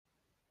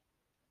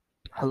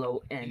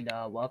Hello and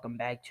welcome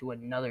back to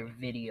another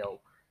video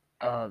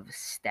of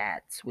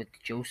stats with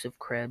Joseph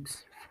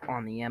Krebs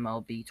on the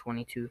MLB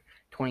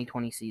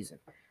 2020 season.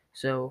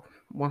 So,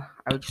 what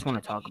I just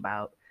want to talk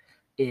about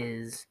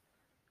is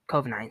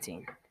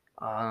COVID-19.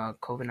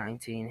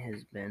 COVID-19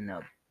 has been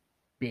a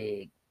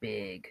big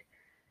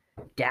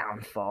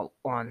downfall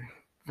on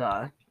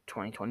the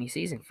 2020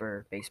 season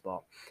for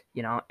baseball,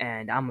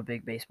 and I'm a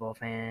big baseball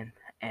fan,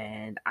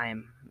 and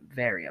I'm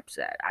very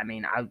upset. I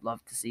mean, I would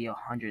love to see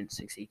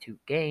 162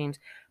 games,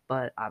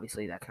 but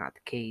obviously that's not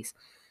the case.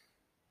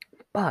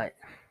 But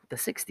the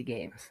 60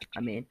 games,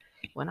 I mean,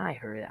 when I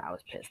heard it, I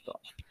was pissed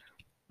off.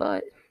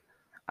 But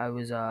I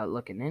was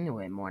looking into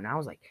it more, and I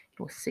was like,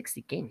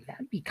 60 games,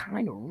 that'd be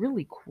kind of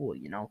really cool.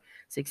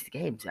 60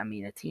 games. I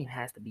mean, a team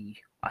has to be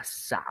a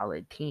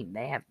solid team.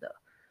 They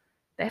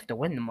have to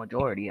win the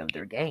majority of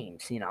their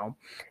games.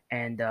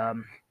 And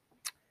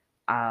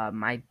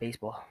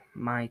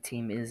my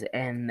team is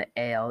in the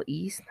AL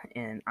East,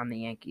 and I'm a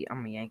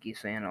Yankees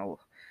fan, of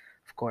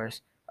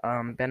course.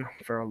 Been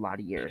for a lot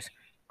of years.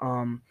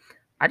 Um,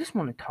 I just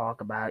want to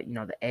talk about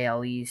the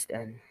AL East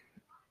and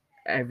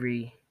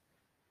every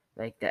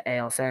like the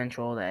AL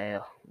Central, the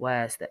AL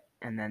West,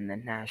 and then the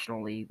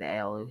National League, the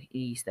AL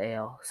East, the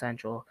AL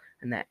Central,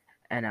 and the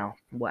NL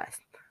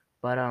West.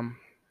 But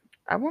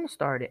I want to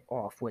start it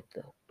off with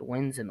the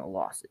wins and the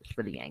losses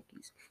for the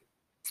Yankees.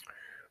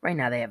 Right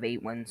now they have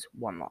 8 wins,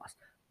 1 loss.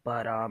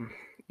 But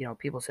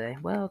people say,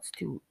 well, it's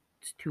too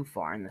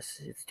far in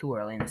this. It's too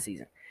early in the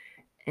season.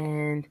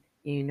 And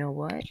you know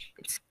what?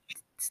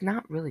 It's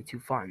not really too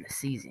far in the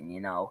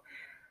season.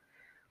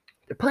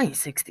 They're playing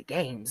 60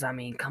 games. I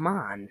mean, come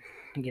on.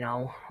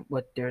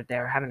 What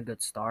they're having a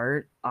good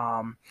start.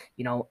 And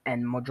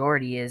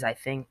majority is I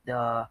think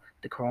the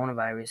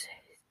coronavirus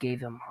gave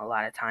them a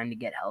lot of time to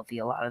get healthy.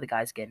 A lot of the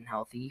guys getting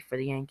healthy for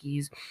the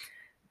Yankees.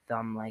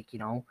 Them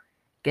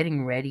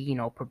getting ready,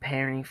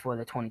 preparing for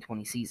the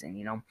 2020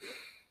 season.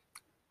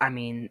 I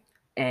mean,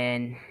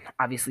 and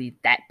obviously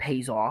that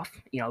pays off.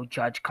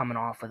 Judge coming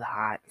off with a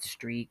hot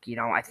streak.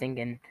 I think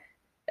in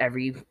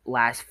every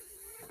last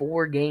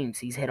 4 games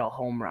he's hit a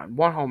home run,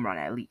 one home run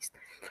at least.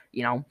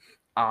 You know,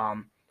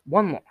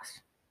 one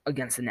loss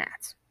against the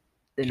Nats,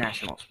 the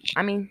Nationals.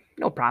 I mean,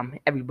 no problem.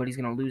 Everybody's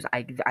gonna lose.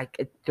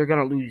 They're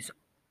gonna lose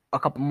a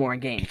couple more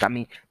games. I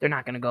mean, they're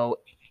not gonna go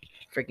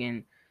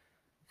freaking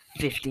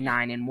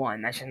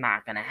 59-1. That's just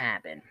not gonna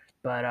happen.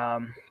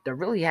 But they're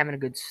really having a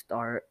good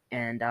start,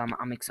 and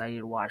I'm excited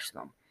to watch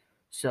them.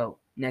 So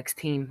next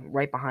team,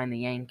 right behind the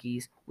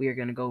Yankees, we are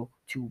gonna go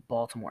to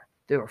Baltimore.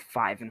 They were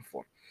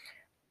 5-4.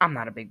 I'm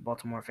not a big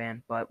Baltimore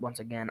fan, but once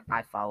again,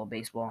 I follow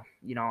baseball.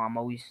 I'm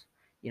always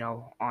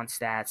on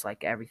stats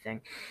like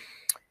everything.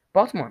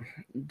 Baltimore,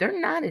 they're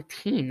not a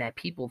team that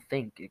people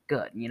think is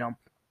good.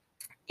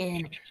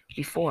 And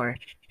before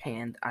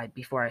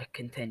I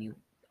continue,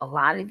 a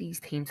lot of these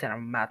teams that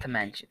I'm about to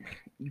mention,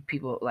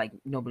 people like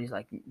nobody's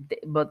like,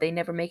 but they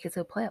never make it to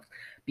the playoffs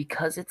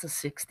because it's a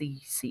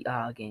 60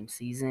 game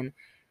season.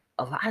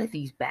 A lot of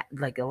these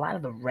like a lot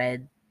of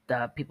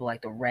the people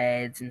like the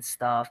Reds and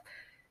stuff,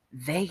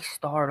 they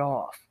start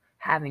off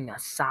having a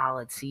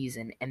solid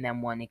season, and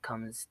then when it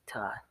comes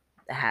to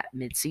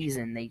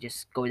mid-season, they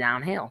just go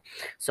downhill.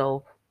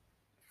 So,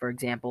 for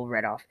example,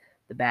 right off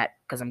the bat,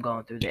 because I'm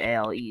going through the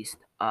AL East,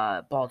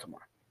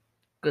 Baltimore,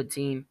 good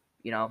team.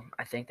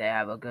 I think they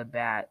have a good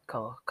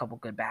couple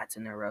good bats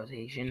in their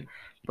rotation.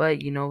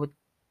 But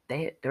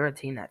they're a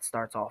team that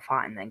starts off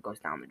hot and then goes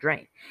down the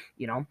drain.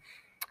 You know,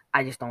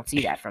 I just don't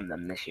see that from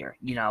them this year.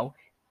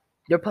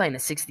 They're playing a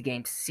 60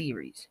 game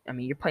series. I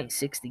mean, you're playing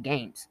 60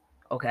 games.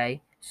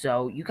 Okay,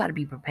 so you got to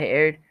be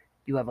prepared.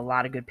 You have a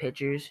lot of good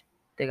pitchers.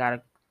 They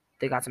got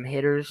some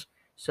hitters.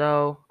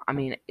 So I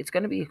mean, it's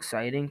gonna be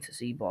exciting to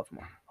see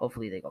Baltimore.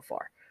 Hopefully, they go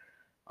far.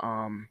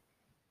 Um,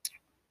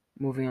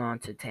 Moving on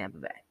to Tampa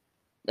Bay.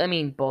 I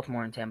mean,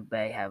 Baltimore and Tampa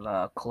Bay have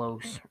a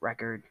close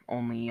record.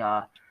 Only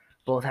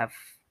both have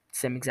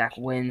same exact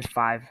wins,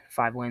 five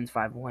wins,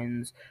 5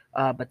 wins.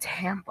 But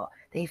Tampa,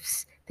 they've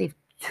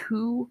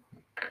two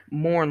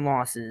more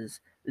losses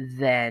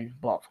than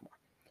Baltimore,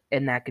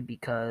 and that could be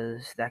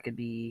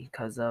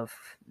because of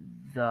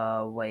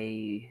the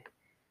way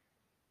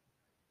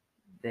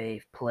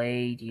they've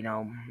played.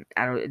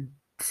 I don't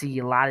see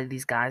a lot of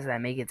these guys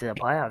that make it to the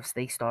playoffs.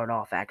 They start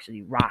off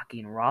actually rocky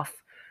and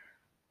rough,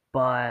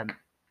 but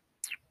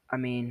I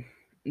mean,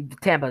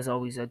 Tampa is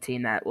always a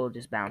team that will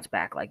just bounce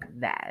back like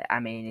that. I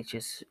mean, it's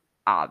just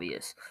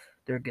obvious.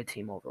 They're a good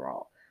team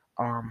overall.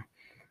 Um,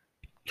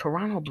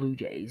 Toronto Blue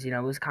Jays, it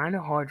was kind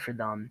of hard for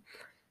them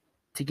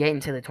to get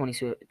into the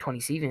 2020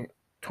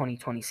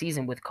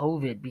 season with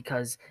COVID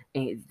because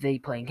they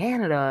play in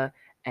Canada,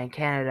 and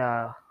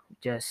Canada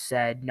just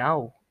said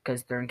no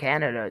because they're in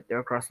Canada. They're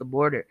across the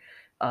border.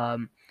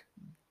 Um,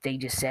 they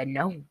just said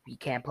no, we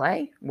can't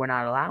play. We're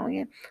not allowing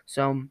it.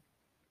 So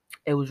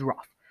it was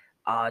rough.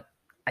 Uh,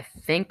 I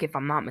think if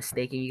I'm not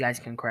mistaken, you guys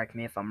can correct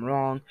me if I'm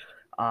wrong.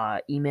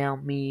 Email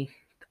me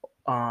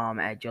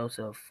at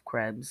Joseph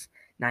Krebs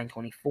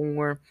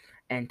 924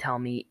 and tell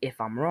me if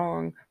I'm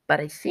wrong. but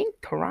I think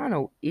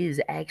Toronto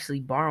is actually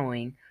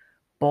borrowing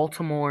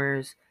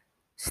Baltimore's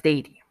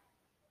stadium.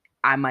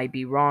 I might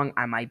be wrong.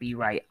 I might be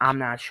right. I'm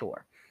not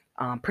sure.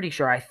 I'm pretty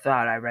sure I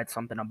thought I read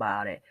something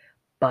about it.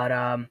 But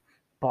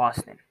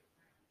Boston.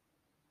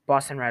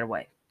 Boston right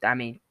away. I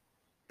mean,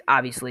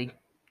 obviously,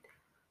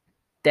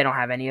 they don't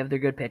have any of their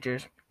good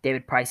pitchers.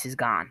 David Price is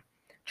gone.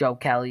 Joe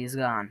Kelly is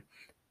gone.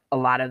 A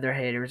lot of their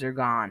hitters are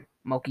gone.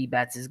 Mookie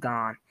Betts is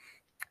gone.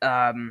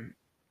 Um,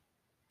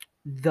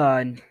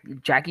 the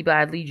Jackie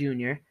Bradley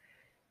Jr.,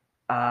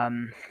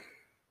 um,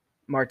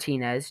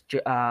 Martinez,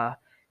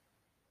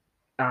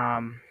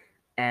 um,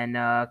 and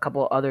a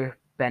couple other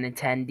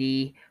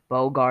Benintendi,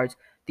 Bogarts.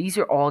 These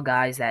are all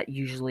guys that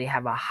usually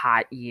have a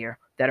hot year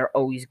that are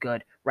always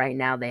good. Right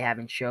now, they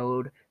haven't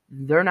showed.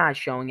 They're not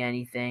showing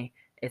anything.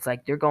 It's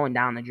like they're going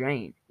down the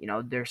drain.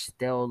 They're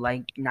still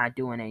like not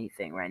doing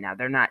anything right now.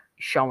 They're not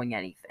showing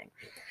anything.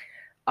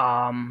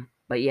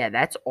 But yeah,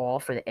 that's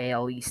all for the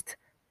AL East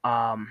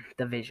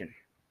division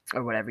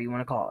or whatever you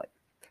want to call it.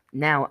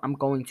 Now I'm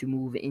going to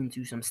move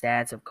into some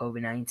stats of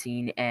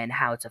COVID-19 and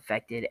how it's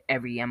affected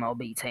every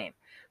MLB team.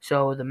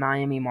 So the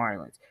Miami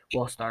Marlins,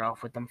 we'll start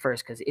off with them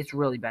first because it's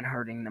really been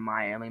hurting the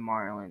Miami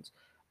Marlins.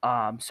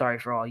 Sorry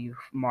for all you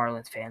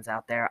Marlins fans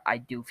out there. I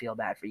do feel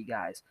bad for you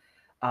guys.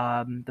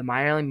 The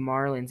Miami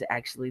Marlins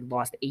actually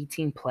lost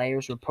 18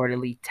 players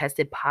reportedly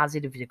tested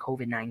positive to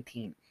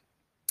COVID-19.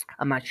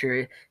 I'm not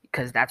sure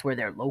because that's where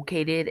they're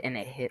located and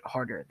it hit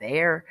harder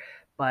there.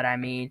 But I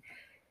mean,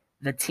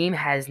 the team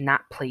has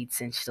not played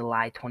since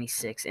July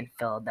 26 in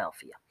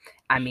Philadelphia.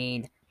 I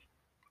mean,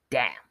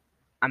 damn.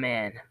 I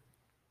mean,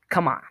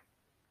 come on.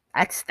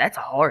 That's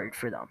hard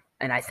for them.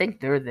 And I think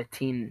they're the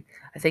team.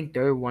 I think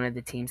they're one of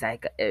the teams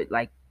that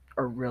like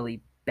are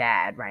really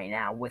bad right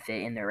now with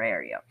it in their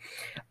area.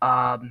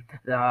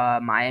 The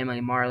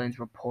Miami Marlins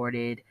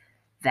reported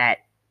that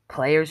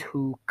players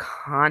who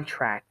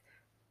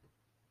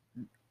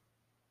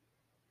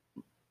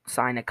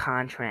sign a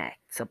contract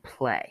to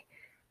play.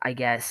 I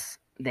guess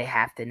they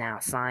have to now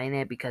sign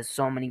it because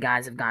so many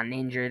guys have gotten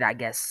injured. I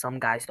guess some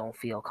guys don't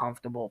feel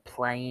comfortable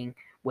playing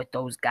with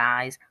those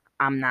guys.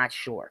 I'm not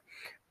sure.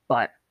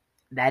 But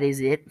that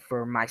is it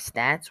for my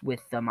stats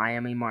with the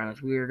Miami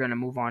Marlins. We are going to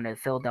move on to the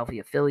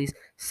Philadelphia Phillies,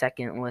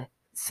 second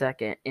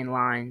in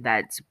line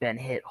that's been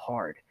hit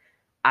hard.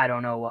 I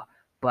don't know,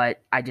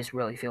 but I just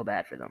really feel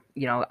bad for them.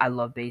 I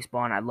love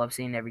baseball and I love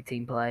seeing every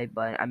team play,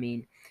 but I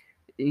mean,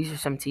 these are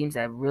some teams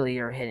that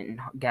really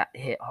got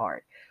hit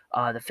hard.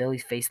 The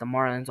Phillies faced the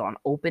Marlins on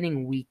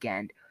opening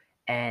weekend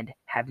and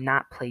have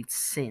not played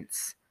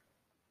since.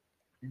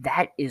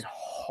 That is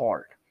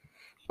hard.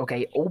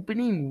 Okay,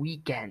 opening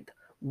weekend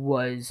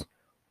was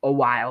a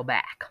while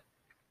back.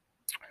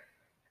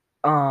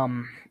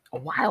 Um, a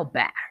while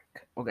back.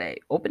 Okay,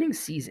 opening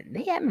season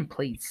they haven't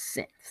played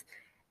since,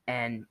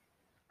 and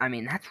I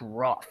mean that's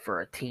rough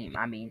for a team.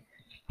 I mean,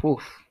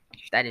 oof,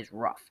 that is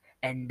rough.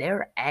 And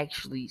they're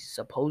actually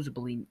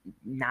supposedly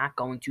not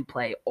going to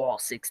play all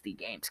 60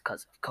 games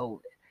because of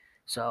COVID.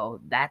 So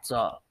that's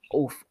a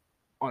oof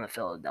on the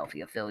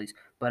Philadelphia Phillies.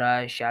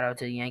 But shout out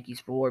to the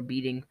Yankees for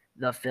beating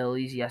the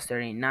Phillies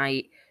yesterday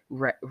night.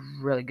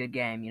 Really good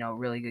game.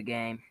 Really good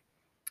game.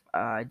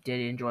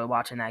 Did enjoy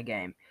watching that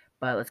game.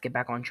 But let's get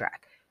back on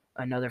track.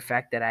 Another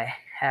fact that I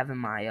have in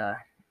my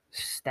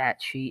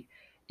stat sheet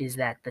is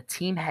that the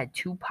team had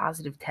 2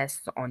 positive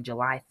tests on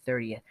July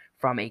 30th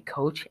from a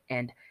coach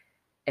and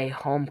a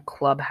home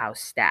clubhouse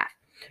staff.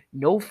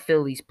 No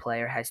Phillies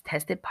player has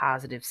tested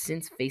positive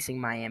since facing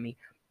Miami,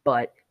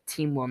 but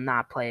team will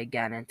not play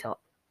again until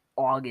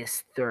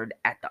August 3rd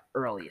at the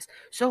earliest.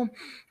 So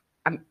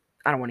I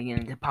don't want to get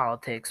into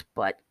politics,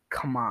 but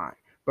come on,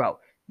 bro.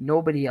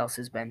 Nobody else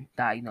has been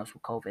diagnosed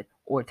with COVID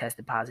or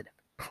tested positive.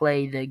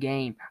 Play the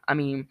game. I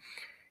mean,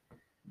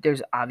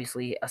 there's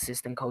obviously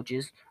assistant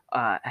coaches,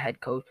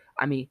 head coach.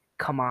 I mean,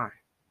 come on.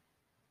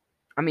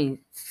 I mean,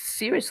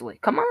 seriously,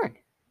 come on.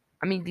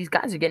 I mean, these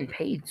guys are getting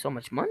paid so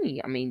much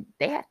money. I mean,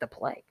 they have to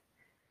play.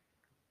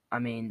 I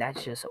mean,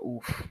 that's just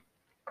oof.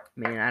 I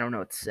mean, I don't know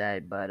what to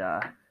say, but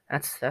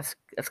that's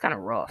kind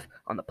of rough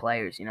on the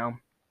players.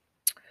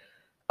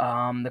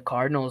 The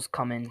Cardinals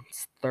come in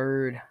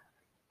third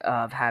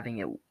of having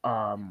it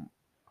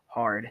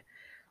hard.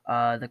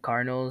 The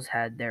Cardinals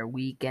had their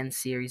weekend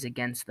series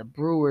against the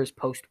Brewers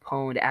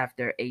postponed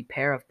after a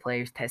pair of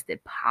players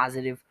tested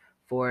positive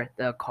for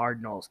the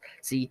Cardinals.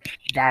 See,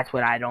 that's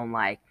what I don't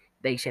like.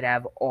 They should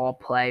have all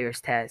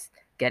players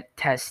get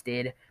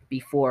tested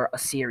before a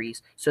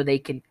series so they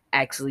can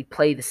actually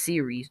play the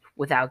series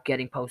without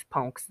getting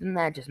postponed. Because then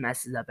that just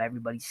messes up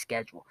everybody's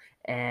schedule,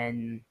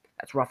 and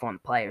that's rough on the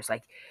players.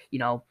 Like, you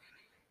know,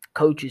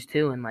 coaches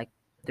too, and like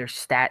their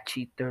stat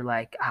sheet, they're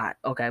like,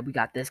 okay, we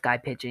got this guy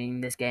pitching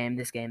this game,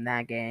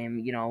 that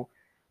game.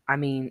 I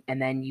mean,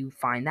 and then you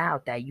find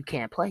out that you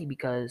can't play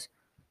because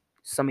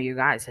some of your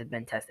guys have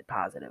been tested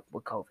positive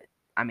with COVID.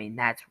 I mean,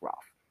 that's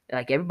rough.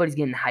 Like everybody's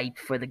getting hyped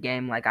for the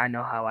game. Like I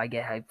know how I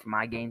get hyped for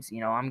my games.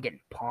 I'm getting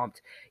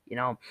pumped.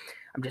 I'm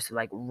just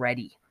like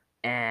ready.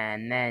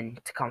 And then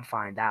to come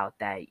find out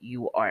that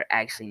you are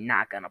actually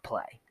not gonna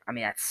play. I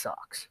mean, that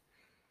sucks.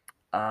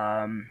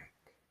 Um,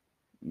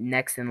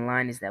 Next in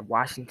line is the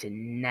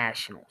Washington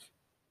Nationals.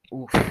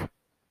 Oof.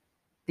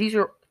 These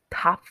are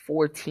top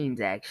four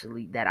teams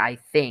actually that I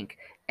think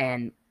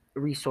and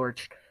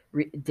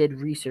did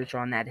research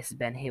on that has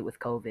been hit with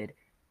COVID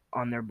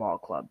on their ball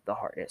club the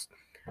hardest.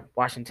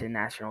 Washington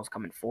Nationals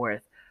coming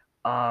fourth.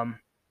 Um,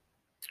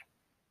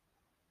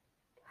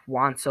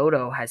 Juan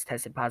Soto has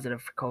tested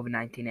positive for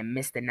COVID-19 and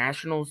missed the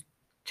Nationals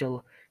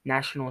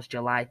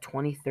July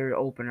 23rd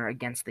opener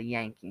against the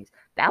Yankees.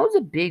 That was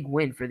a big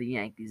win for the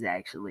Yankees,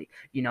 actually.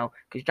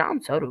 Because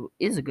John Soto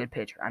is a good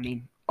pitcher. I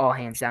mean, all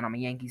hands down, I'm a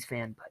Yankees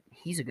fan, but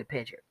he's a good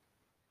pitcher.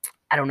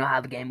 I don't know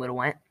how the game would have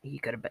went. He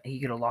could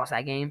have lost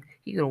that game.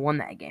 He could have won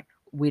that game.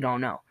 We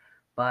don't know,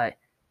 but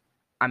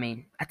I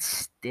mean, that's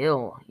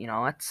still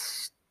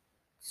that's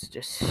it's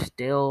just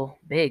still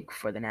big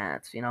for the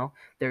Nats.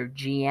 Their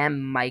GM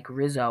Mike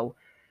Rizzo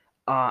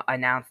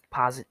announced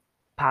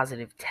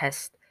positive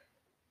test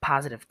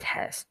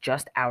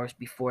just hours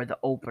before the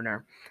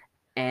opener,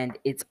 and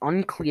it's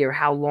unclear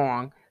how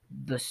long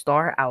the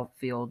star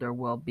outfielder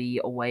will be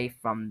away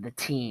from the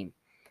team.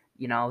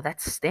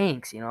 That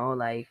stinks.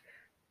 Like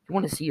you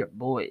want to see your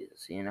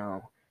boys.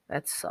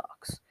 That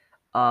sucks.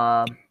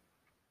 Um,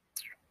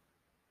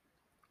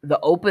 the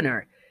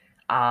opener,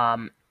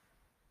 um,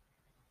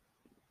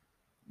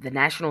 the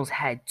Nationals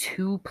had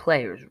two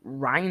players,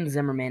 Ryan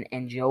Zimmerman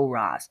and Joe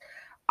Ross,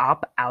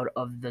 opt out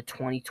of the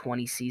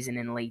 2020 season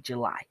in late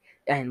July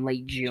and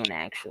late June,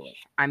 actually.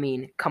 I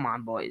mean, come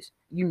on, boys.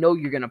 You know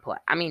you're going to play.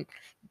 I mean,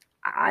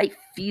 I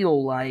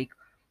feel like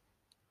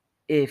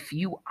if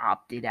you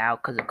opted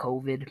out because of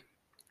COVID,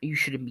 you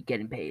shouldn't be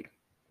getting paid.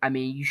 I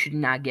mean, you should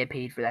not get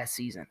paid for that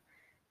season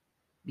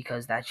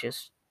because that's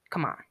just,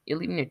 come on, you're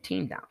leaving your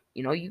team down.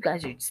 You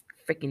guys are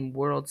freaking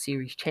World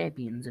Series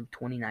champions of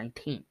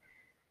 2019.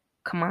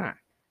 Come on.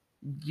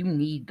 You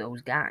need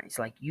those guys.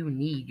 Like, you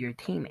need your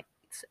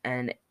teammates.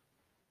 And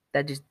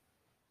that just,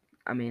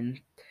 I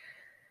mean,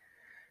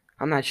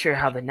 I'm not sure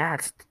how the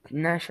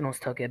Nationals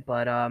took it,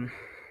 but I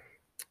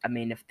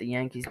mean, if the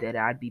Yankees did,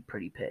 I'd be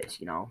pretty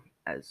pissed,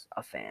 as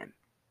a fan.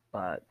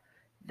 But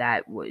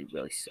that would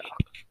really suck.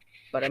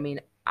 But I mean,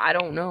 I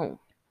don't know,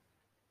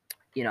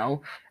 you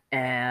know,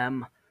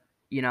 um,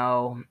 you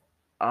know,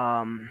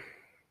 um,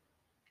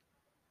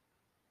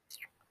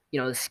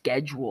 the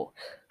schedule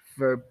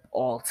for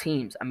all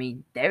teams. I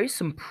mean, there's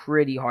some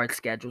pretty hard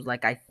schedules.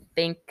 Like, I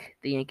think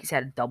the Yankees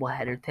had a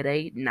doubleheader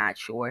today. Not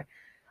sure.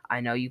 I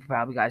know you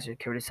probably guys are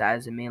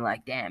criticizing me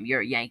like, damn,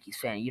 you're a Yankees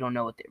fan. You don't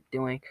know what they're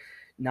doing.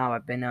 No,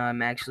 I've been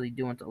actually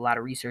doing a lot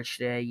of research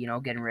today,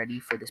 getting ready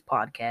for this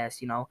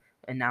podcast,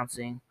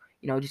 announcing,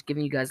 just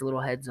giving you guys a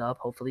little heads up.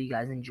 Hopefully you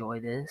guys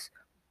enjoy this.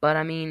 But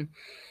I mean,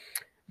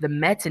 the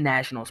Mets and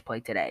Nationals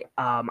play today.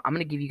 I'm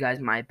gonna give you guys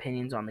my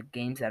opinions on the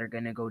games that are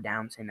gonna go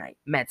down tonight.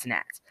 Mets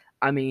Nats.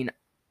 I mean,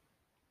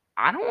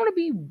 I don't want to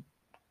be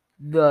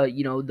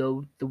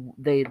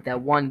the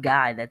that one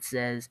guy that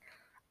says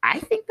I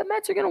think the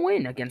Mets are gonna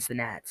win against the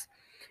Nats,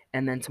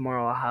 and then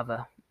tomorrow I'll have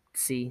a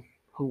see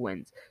who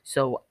wins.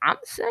 So I'm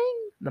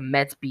saying the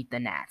Mets beat the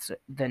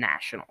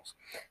Nationals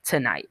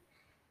tonight.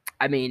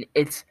 I mean,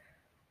 it's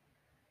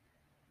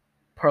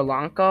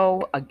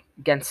Polanco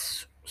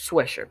against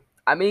Swisher.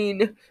 I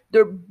mean,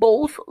 they're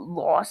both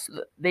lost.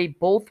 They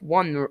both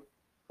won.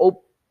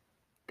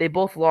 They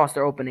both lost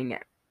their opening game.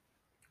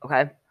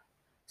 Okay,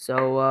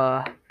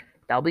 so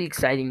that'll be an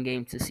exciting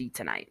game to see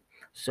tonight.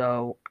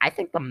 So I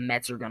think the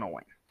Mets are gonna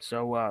win.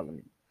 So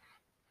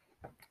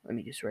let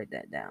me just write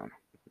that down.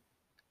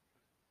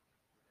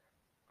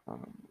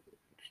 Um,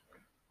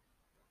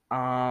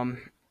 um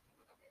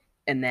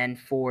and then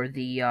for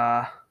the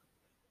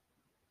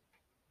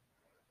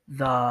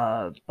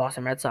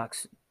Boston Red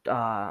Sox,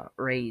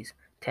 Rays,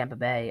 Tampa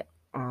Bay,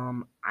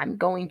 I'm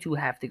going to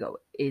have to go.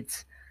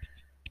 It's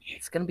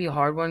gonna be a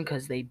hard one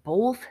because they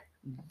both,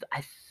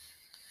 I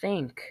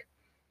think,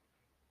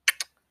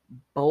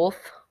 both,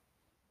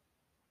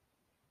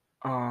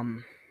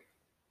 um,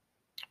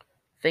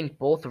 think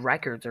both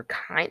records are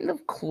kind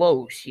of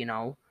close.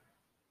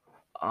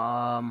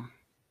 Um,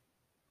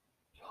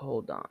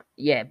 hold on.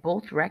 Yeah,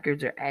 both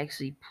records are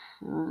actually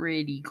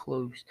pretty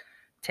close.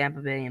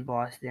 Tampa Bay and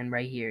Boston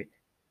right here.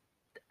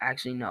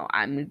 Actually, no.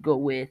 I'm gonna go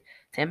with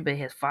Tampa Bay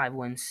has 5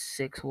 wins,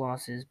 6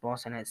 losses.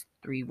 Boston has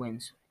 3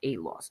 wins,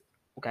 8 losses.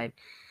 Okay,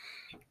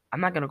 I'm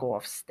not gonna go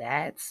off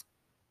stats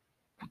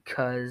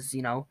because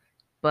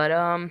but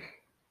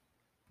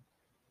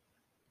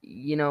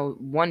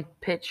one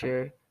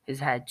pitcher has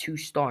had 2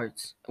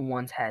 starts, and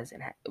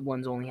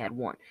one's only had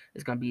one.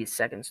 It's gonna be his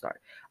second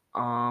start.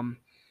 I'm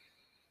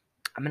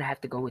gonna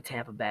have to go with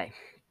Tampa Bay.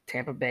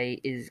 Tampa Bay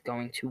is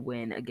going to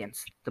win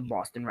against the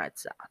Boston Red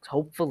Sox.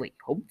 Hopefully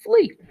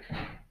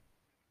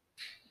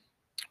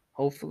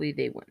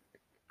they win.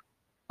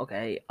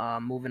 Okay,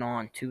 moving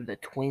on to the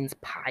Twins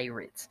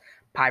Pirates.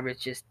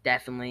 Pirates just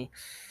definitely,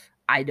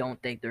 I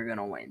don't think they're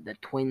gonna win. The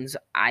Twins,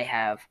 I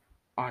have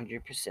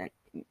 100%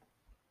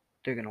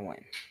 they're gonna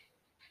win.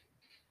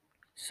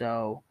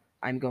 So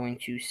I'm going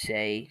to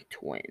say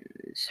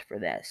Twins for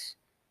this.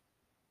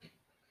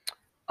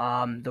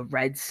 The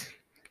Reds.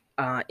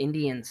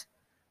 Indians,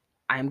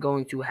 I'm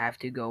going to have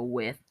to go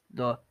with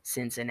the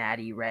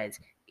Cincinnati Reds,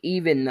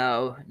 even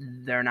though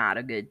they're not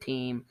a good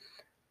team.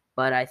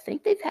 But I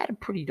think they've had a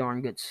pretty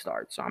darn good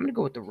start, so I'm going to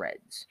go with the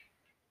Reds.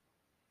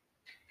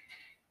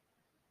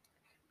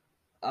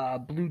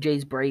 Blue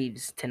Jays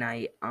Braves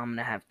tonight. I'm going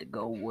to have to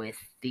go with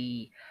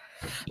the.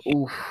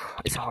 Oof,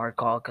 it's a hard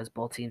call because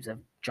both teams have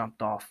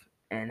jumped off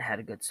and had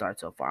a good start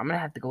so far. I'm going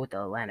to have to go with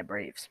the Atlanta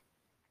Braves.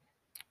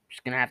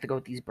 Just going to have to go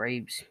with these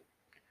Braves.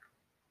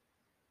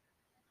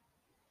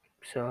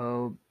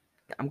 So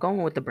I'm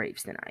going with the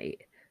Braves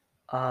tonight.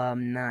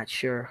 Not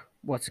sure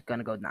what's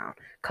gonna go down.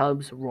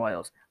 Cubs,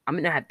 Royals. I'm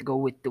gonna have to go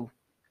with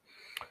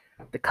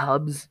the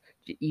Cubs,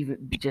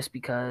 even just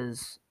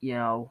because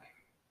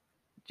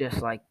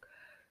just like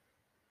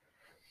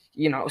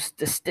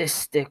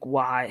statistic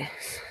wise,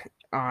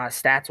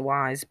 stats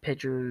wise,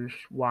 pitchers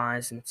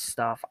wise, and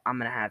stuff. I'm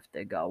gonna have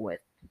to go with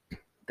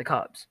the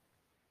Cubs.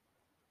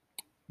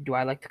 Do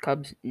I like the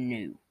Cubs?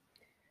 No.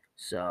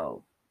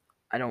 So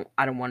I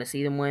don't want to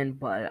see them win,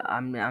 but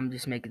I'm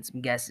just making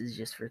some guesses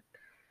just for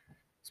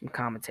some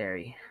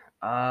commentary.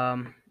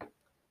 Um,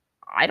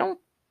 I don't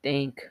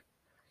think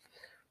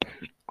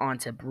on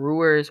to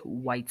Brewers,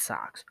 White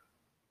Sox.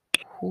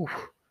 Whew.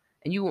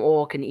 And you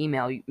all can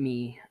email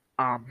me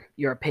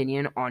your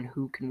opinion on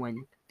who can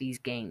win these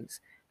games,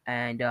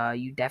 and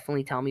you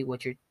definitely tell me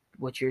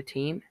what's your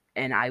team,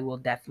 and I will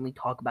definitely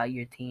talk about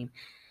your team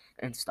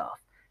and stuff,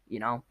 you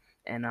know,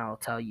 and I'll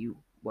tell you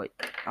what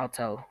I'll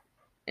tell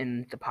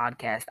in the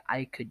podcast.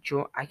 I could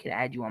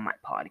add you on my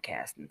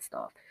podcast and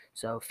stuff.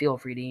 So feel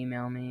free to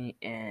email me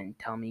and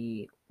tell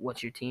me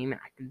what's your team.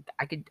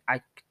 I could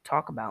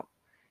talk about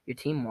your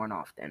team more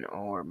often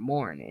or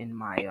more in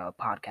my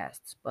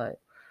podcasts, but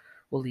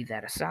we'll leave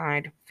that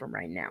aside from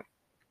right now.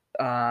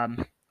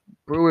 Um,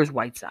 Brewers,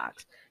 White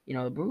Sox.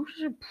 The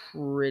Brewers are a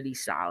pretty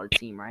solid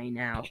team right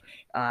now.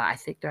 I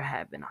think they're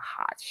having a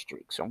hot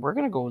streak, so we're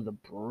gonna go with the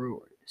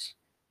Brewers,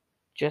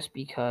 just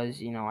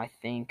because I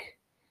think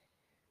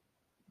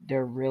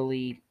they're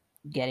really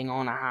getting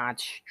on a hot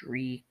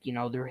streak.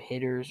 Their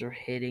hitters are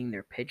hitting,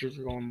 their pitchers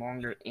are going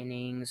longer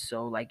innings,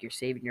 so like you're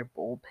saving your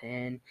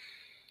bullpen.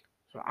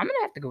 So I'm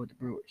gonna have to go with the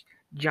Brewers.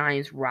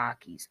 Giants,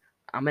 Rockies.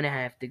 I'm gonna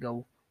have to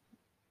go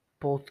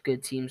both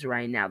good teams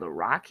right now. The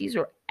Rockies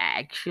are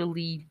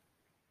actually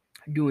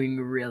doing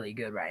really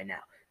good right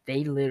now.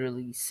 They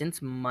literally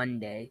since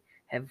Monday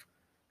have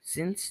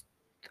since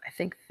I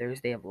think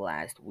Thursday of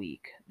last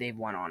week they've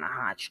went on a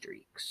hot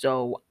streak.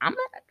 So I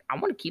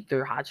want to keep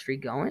their hot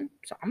streak going.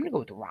 So I'm gonna go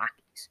with the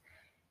Rockies.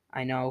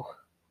 I know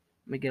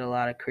I'm gonna get a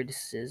lot of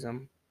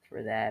criticism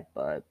for that,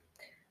 but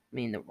I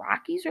mean the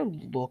Rockies are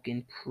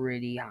looking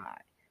pretty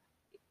hot.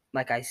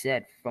 Like I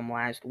said from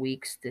last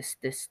week's this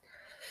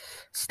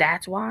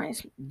stats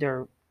wise,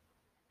 they're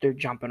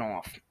jumping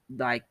off.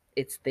 Like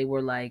they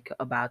were like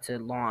about to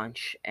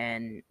launch,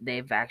 and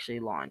they've actually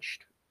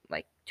launched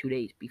like 2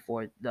 days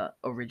before the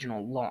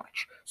original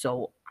launch.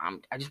 So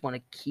I just want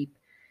to keep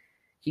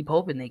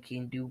hoping they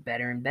can do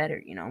better and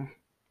better.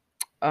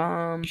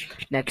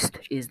 Next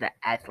is the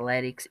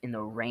Athletics and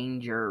the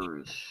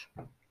Rangers.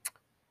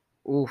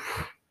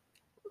 Oof,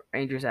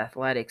 Rangers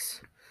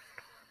Athletics.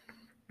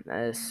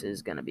 This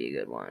is gonna be a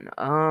good one.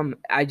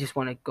 I just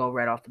want to go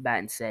right off the bat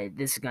and say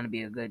this is gonna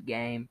be a good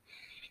game.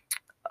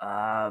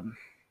 Um,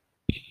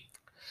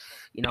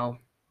 you know,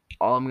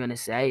 all I'm gonna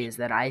say is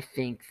that I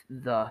think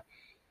the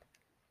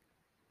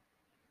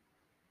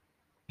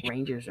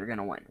Rangers are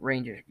gonna win.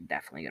 Rangers are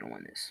definitely gonna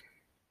win this.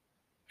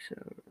 So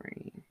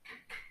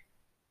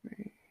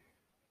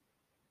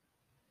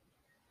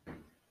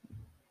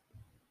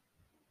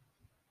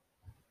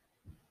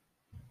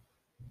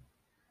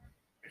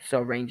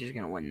Rangers are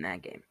gonna win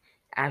that game.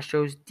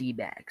 Astros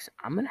D-backs.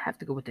 I'm gonna have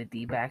to go with the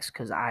D-backs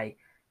because I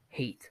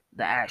hate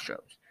the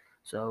Astros.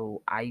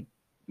 So I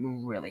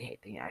really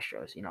hate the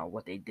Astros.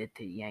 What they did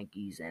to the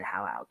Yankees and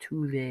how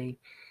Altuve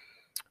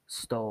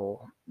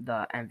stole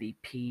the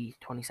MVP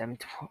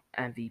 2017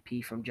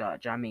 MVP from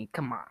Judge. I mean,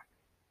 come on.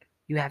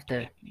 You have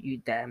to you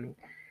that I mean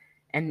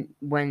And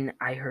when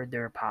I heard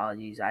their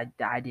apologies,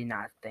 I did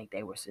not think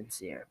they were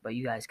sincere. But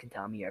you guys can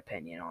tell me your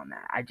opinion on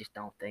that. I just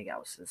don't think that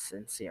was a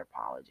sincere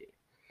apology.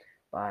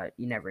 But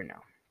you never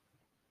know.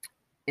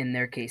 In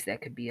their case,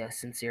 that could be a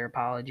sincere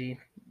apology.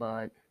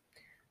 But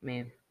I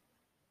mean,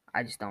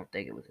 I just don't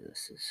think it was a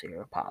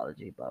sincere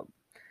apology. But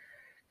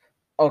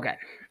okay,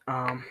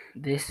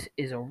 this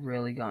is a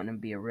really going to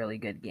be a really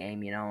good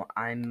game.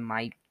 I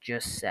might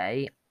just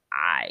say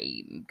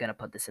I'm gonna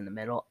put this in the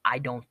middle. I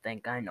don't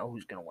think I know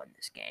who's gonna win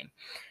this game.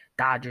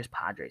 Dodgers,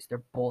 Padres.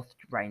 They're both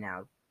right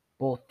now,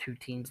 both two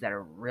teams that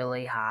are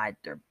really hot.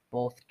 They're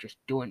both just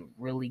doing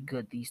really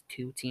good. These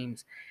two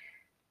teams.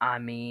 I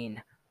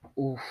mean,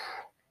 oof.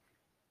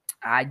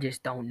 I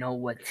just don't know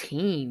what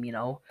team.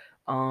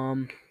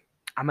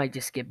 I might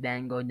just skip that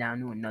and go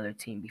down to another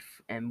team,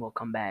 and we'll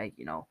come back.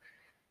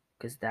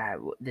 Because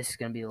this is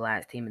gonna be the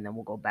last team, and then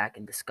we'll go back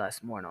and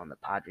discuss more on the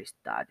Padres,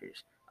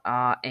 Dodgers.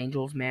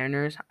 Angels,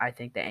 Mariners. I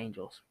think the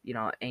Angels.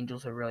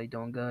 Angels are really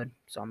doing good,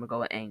 so I'm gonna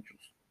go with Angels.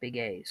 Big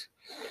A's.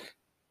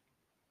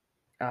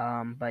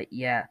 But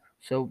yeah,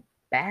 so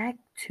back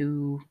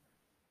to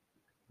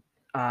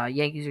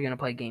Yankees are gonna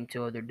play game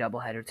two of their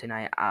doubleheader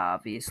tonight.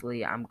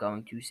 Obviously, I'm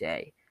going to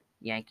say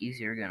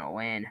Yankees are gonna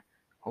win.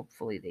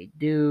 Hopefully they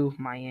do,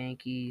 my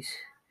Yankees,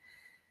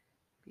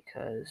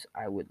 because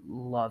I would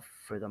love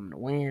for them to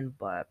win.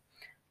 But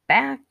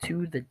back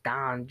to the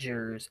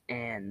Dodgers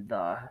and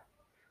the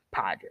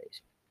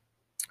Padres.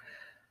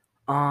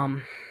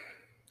 Um,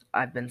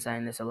 I've been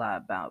saying this a lot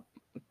about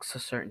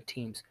certain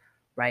teams.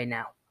 Right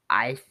now,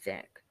 I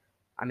think,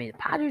 I mean, the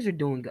Padres are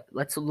doing good.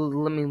 Let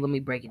me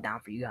break it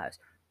down for you guys.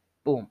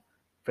 Boom,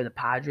 for the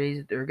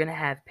Padres, they're gonna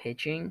have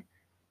pitching.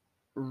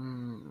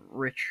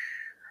 Rich,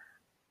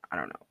 I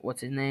don't know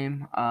what's his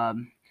name,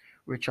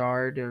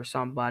 Richard or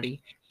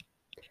somebody.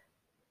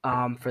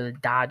 For the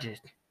Dodgers,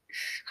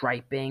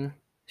 Stripling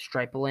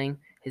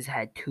has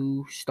had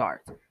two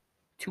starts,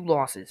 two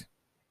losses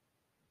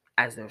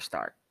as his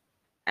start.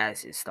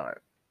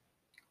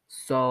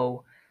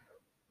 So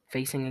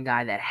facing a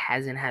guy that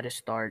hasn't had a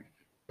start,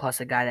 plus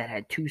a guy that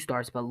had two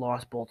starts but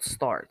lost both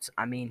starts.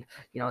 I mean,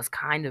 it's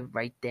kind of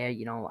right there.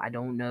 I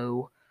don't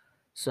know.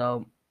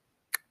 So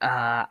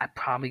I'm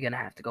probably gonna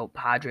have to go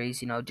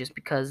Padres. Just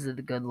because of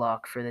the good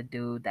luck for the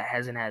dude that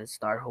hasn't had a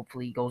start.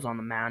 Hopefully, he goes on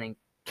the mound and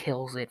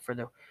kills it for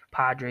the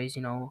Padres.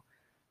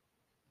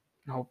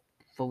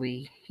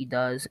 Hopefully he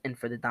does. And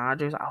for the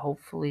Dodgers,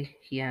 hopefully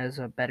he has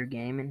a better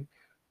game and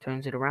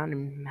turns it around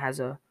and has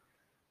a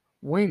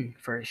win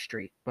for his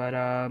streak. But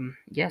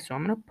yeah, so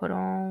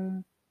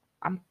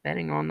I'm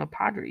betting on the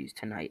Padres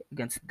tonight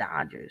against the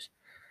Dodgers.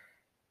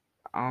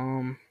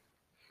 Um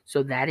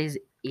so that is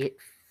it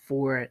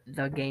for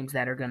the games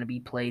that are going to be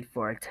played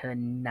for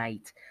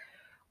tonight,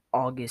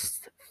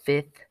 August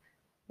 5th,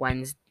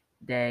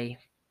 Wednesday,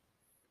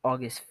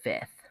 August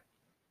 5th,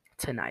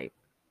 tonight.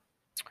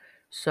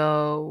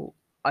 So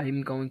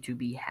I'm going to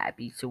be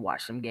happy to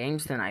watch some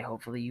games tonight.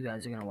 Hopefully you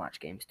guys are going to watch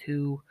games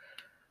too.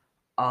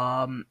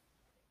 Um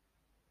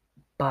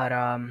but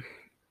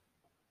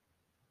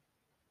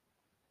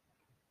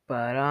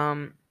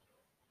but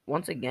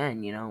once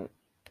again,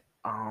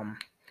 um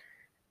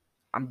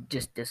I'm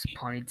just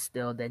disappointed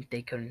still that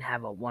they couldn't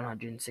have a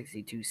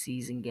 162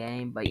 season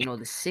game, but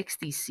the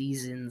 60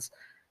 seasons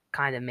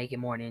kind of make it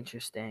more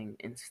interesting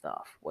and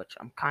stuff, which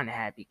I'm kind of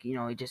happy.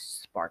 It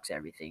just sparks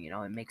everything.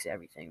 It makes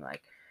everything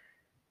like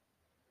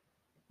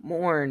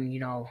more,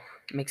 and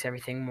makes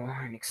everything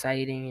more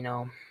exciting.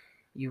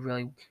 You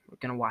really are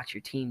gonna watch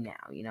your team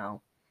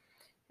now.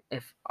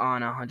 If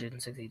on a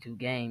 162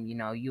 game,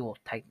 you will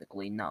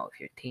technically know if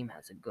your team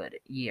has a good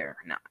year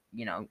or not.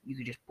 You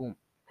could just boom,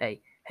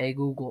 hey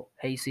Google,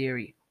 hey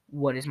Siri,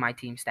 what is my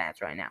team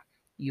stats right now?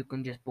 You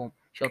can just boom,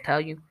 she'll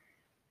tell you,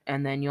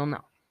 and then you'll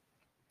know.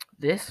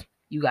 This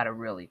you gotta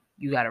really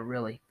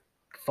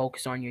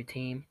focus on your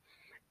team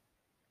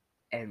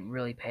and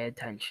really pay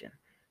attention,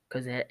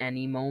 because at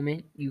any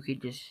moment you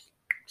could just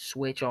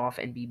switch off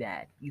and be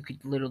bad. You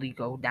could literally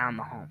go down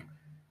the home,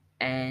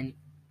 and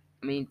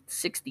I mean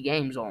 60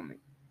 games only.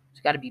 So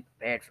you got to be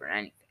prepared for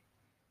anything.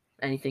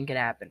 Anything could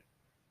happen.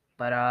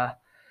 But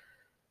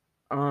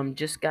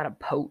just gotta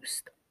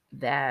post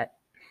that.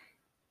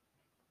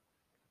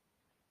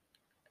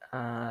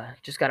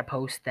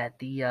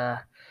 The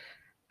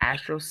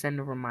Astros send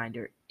a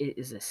reminder. It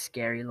is a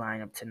scary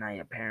lineup tonight.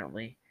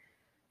 Apparently,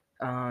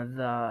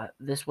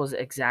 this was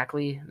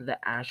exactly the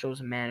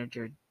Astros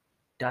manager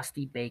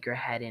Dusty Baker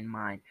had in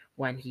mind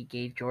when he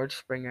gave George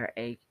Springer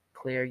a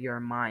clear your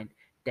mind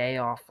day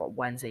off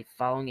Wednesday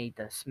following a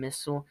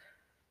dismissal.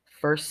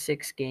 First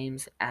six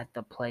games at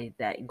the plate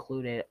that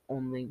included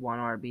only one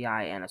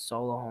RBI and a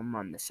solo home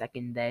run. The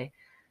second day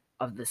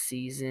of the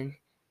season,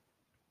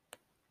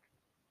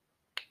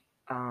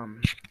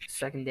 um,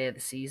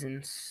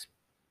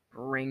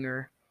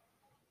 Springer.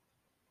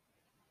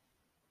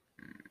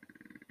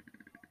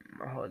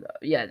 Hold up,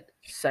 yeah,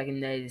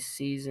 second day of the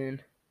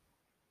season.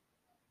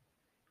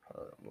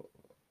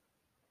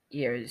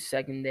 Here,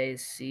 second day of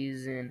the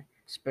season,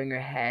 Springer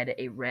had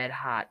a red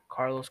hot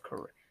Carlos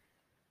Correa.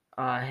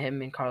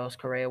 Him and Carlos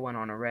Correa went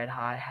on a red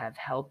hot, have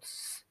helped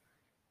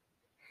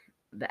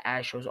the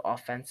Astros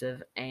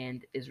offensive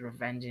and is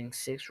revenging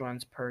 6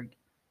 runs per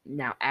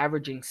now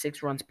averaging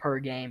 6 runs per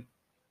game.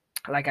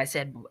 Like I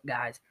said,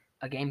 guys,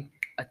 a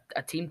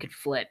team could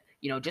flip.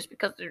 Just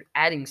because they're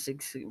adding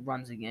 6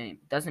 runs a game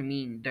doesn't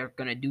mean they're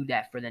gonna do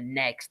that for the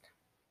next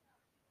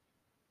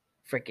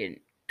freaking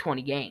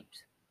 20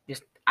 games.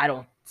 Just I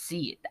don't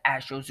see it. The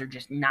Astros are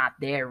just not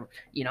there.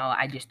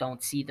 I just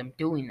don't see them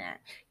doing that.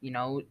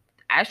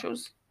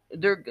 Astros,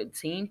 they're a good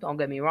team. Don't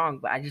get me wrong,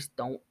 but I just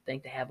don't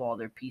think they have all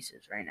their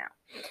pieces right now.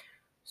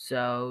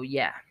 So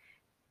yeah,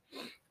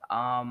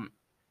 um,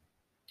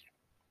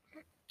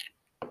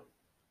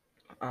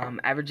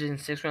 averaging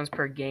 6 runs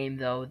per game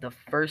though. The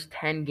first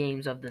 10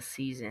 games of the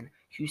season,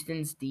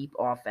 Houston's deep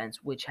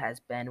offense, which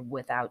has been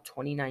without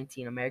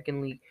 2019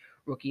 American League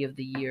Rookie of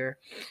the Year,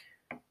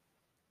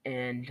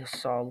 and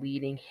saw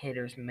leading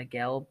hitters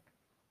Miguel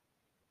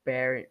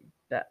Barrett.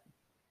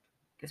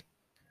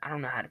 I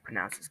don't know how to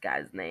pronounce this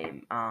guy's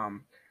name.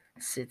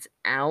 Sits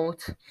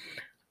out.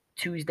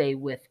 Tuesday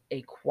with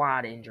a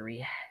quad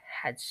injury,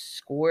 had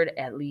scored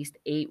at least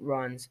 8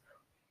 runs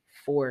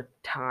 4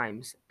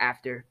 times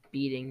after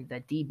beating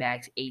the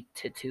D-backs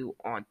 8-2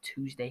 on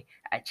Tuesday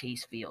at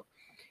Chase Field.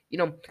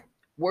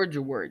 Words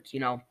are words.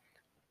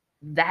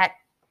 That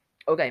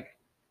okay.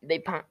 They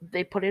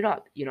put it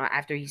up.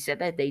 After he said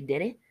that, they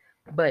did it.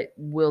 But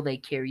will they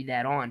carry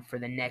that on for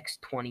the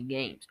next 20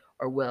 games,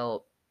 or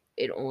will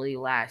it only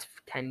last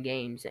 10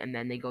 games and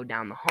then they go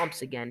down the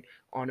humps again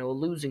on a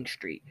losing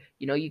streak?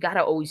 You got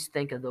to always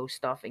think of those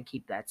stuff and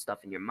keep that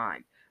stuff in your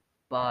mind.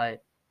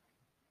 But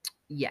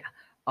yeah,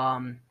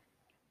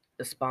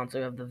 the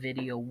sponsor of the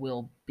video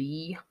will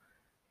be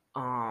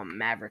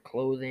Maverick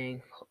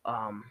Clothing.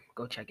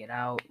 Go check it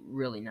out.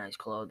 Really nice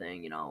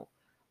clothing.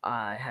 It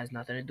has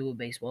nothing to do with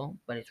baseball,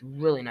 but it's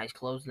really nice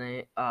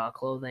clothing.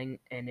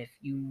 And if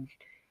you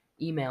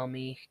email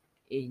me,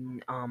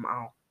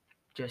 I'll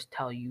just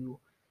tell you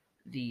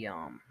the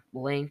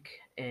link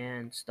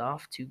and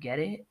stuff to get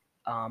it.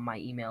 My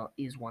email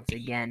is once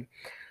again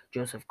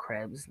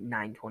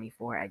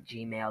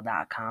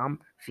josephkrebs924@gmail.com.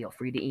 Feel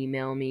free to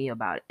email me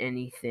about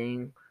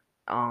anything.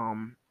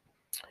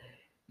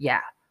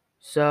 Yeah.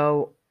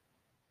 So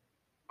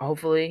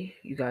hopefully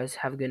you guys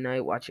have a good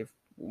night. Watch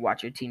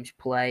your teams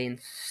play and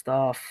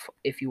stuff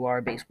if you are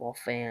a baseball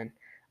fan.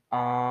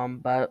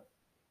 But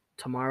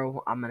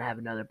tomorrow I'm gonna have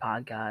another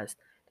podcast,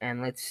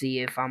 and let's see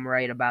if I'm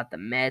right about the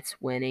Mets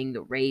winning,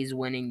 the Rays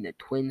winning, the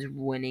Twins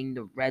winning,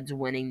 the Reds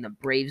winning, the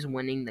Braves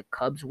winning, the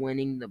Cubs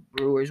winning, the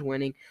Brewers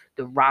winning,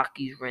 the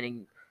Rockies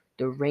winning,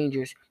 the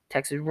Rangers,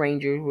 Texas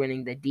Rangers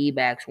winning, the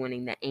D-backs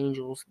winning, the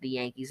Angels, the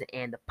Yankees,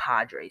 and the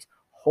Padres.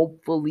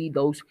 Hopefully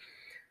those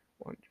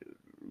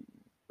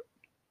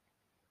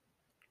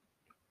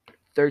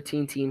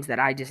 13 teams that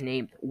I just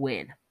named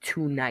win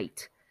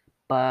tonight.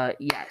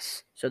 But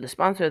yes, so the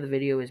sponsor of the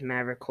video is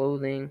Maverick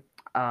Clothing.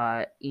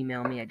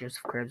 Email me at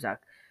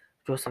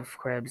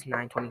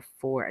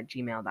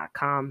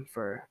josephkrebs924@gmail.com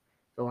for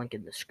the link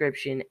in the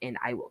description, and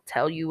I will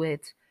tell you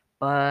it.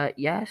 But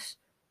yes,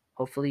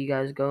 hopefully you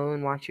guys go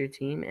and watch your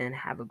team and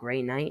have a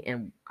great night,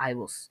 and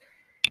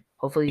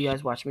hopefully you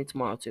guys watch me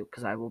tomorrow too,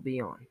 because I will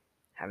be on.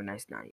 Have a nice night.